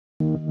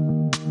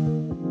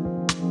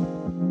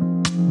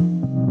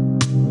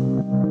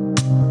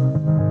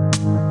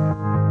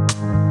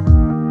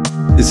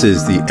This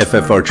is the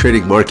FFR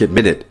Trading Market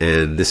Minute,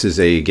 and this is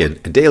again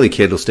a daily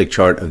candlestick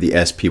chart of the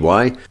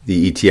SPY,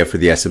 the ETF for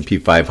the S&P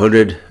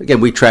 500. Again,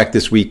 we track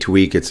this week to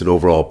week. It's an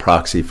overall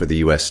proxy for the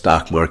U.S.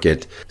 stock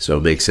market, so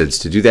it makes sense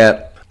to do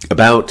that.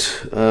 About,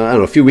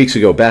 a few weeks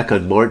ago, back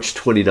on March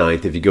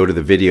 29th, if you go to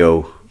the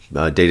video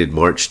dated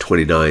March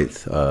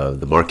 29th,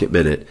 the Market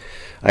Minute,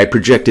 I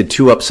projected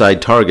two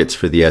upside targets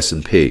for the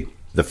S&P.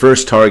 The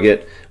first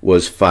target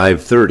was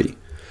 530.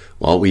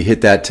 Well, we hit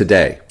that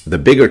today. The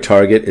bigger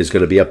target is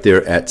going to be up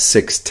there at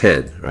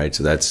 610, right?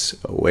 So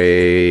that's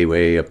way,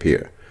 way up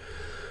here,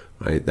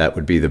 right? That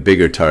would be the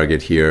bigger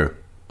target here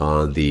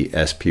on the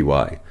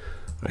SPY,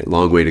 right?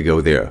 Long way to go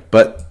there.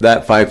 But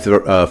that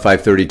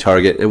 530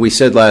 target, and we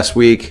said last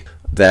week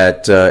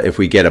that if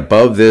we get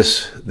above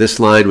this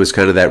line was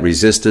kind of that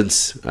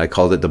resistance. I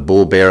called it the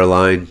bull-bear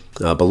line.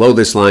 Below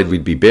this line,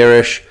 we'd be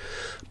bearish.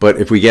 But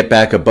if we get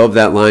back above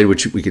that line,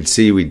 which we can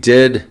see we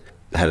did,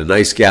 had a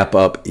nice gap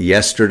up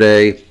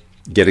yesterday,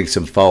 getting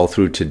some follow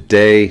through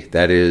today.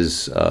 That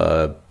is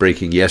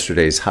breaking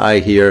yesterday's high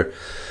here.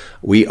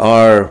 We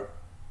are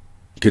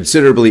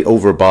considerably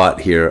overbought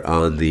here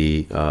on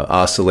the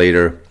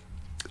oscillator.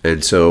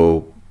 And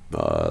so,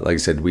 like I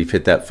said, we've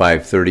hit that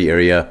 530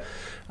 area.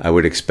 I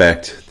would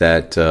expect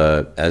that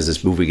as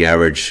this moving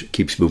average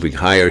keeps moving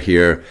higher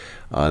here,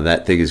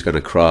 that thing is going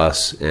to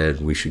cross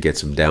and we should get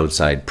some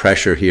downside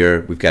pressure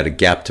here. We've got a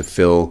gap to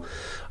fill.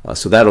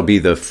 So that'll be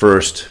the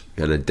first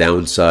kind of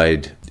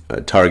downside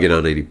target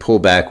on any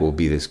pullback will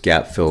be this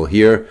gap fill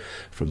here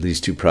from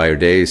these two prior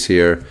days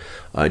here.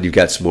 And you've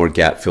got some more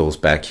gap fills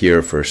back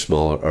here for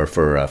smaller or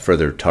for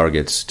further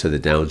targets to the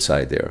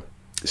downside there.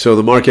 So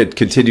the market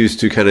continues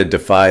to kind of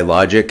defy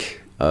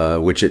logic,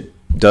 which it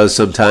does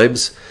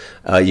sometimes.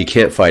 You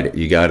can't fight it.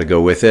 You got to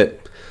go with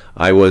it.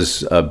 I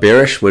was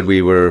bearish when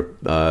we were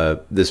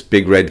this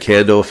big red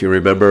candle, if you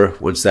remember,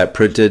 once that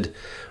printed.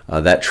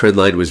 That trend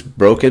line was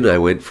broken. I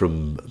went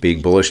from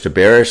being bullish to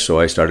bearish, so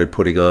I started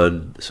putting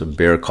on some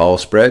bear call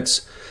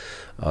spreads.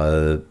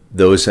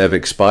 Those have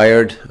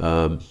expired,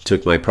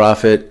 took my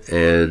profit,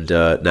 and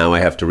now I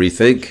have to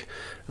rethink.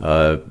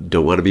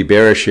 Don't want to be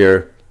bearish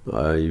here.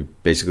 You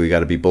basically got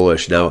to be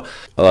bullish. Now,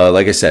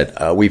 like I said,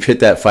 we've hit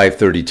that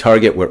 530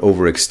 target. We're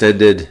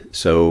overextended,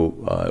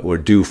 so we're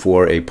due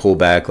for a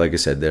pullback. Like I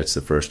said, that's the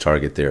first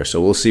target there.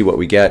 So we'll see what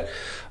we get.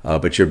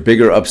 But your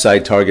bigger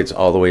upside target's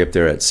all the way up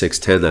there at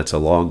 610. That's a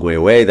long way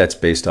away. That's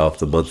based off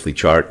the monthly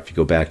chart. If you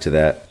go back to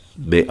that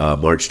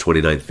March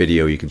 29th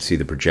video, you can see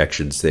the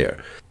projections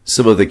there.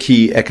 Some of the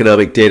key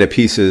economic data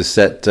pieces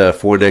set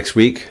for next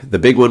week. The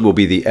big one will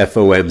be the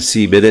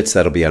FOMC minutes.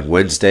 That'll be on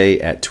Wednesday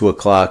at 2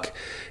 o'clock.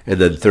 And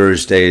then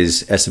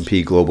Thursday's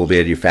S&P Global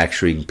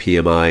Manufacturing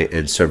PMI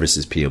and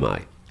Services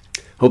PMI.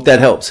 Hope that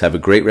helps. Have a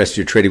great rest of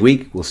your trading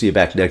week. We'll see you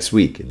back next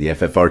week in the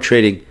FFR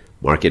Trading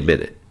Market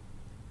Minute.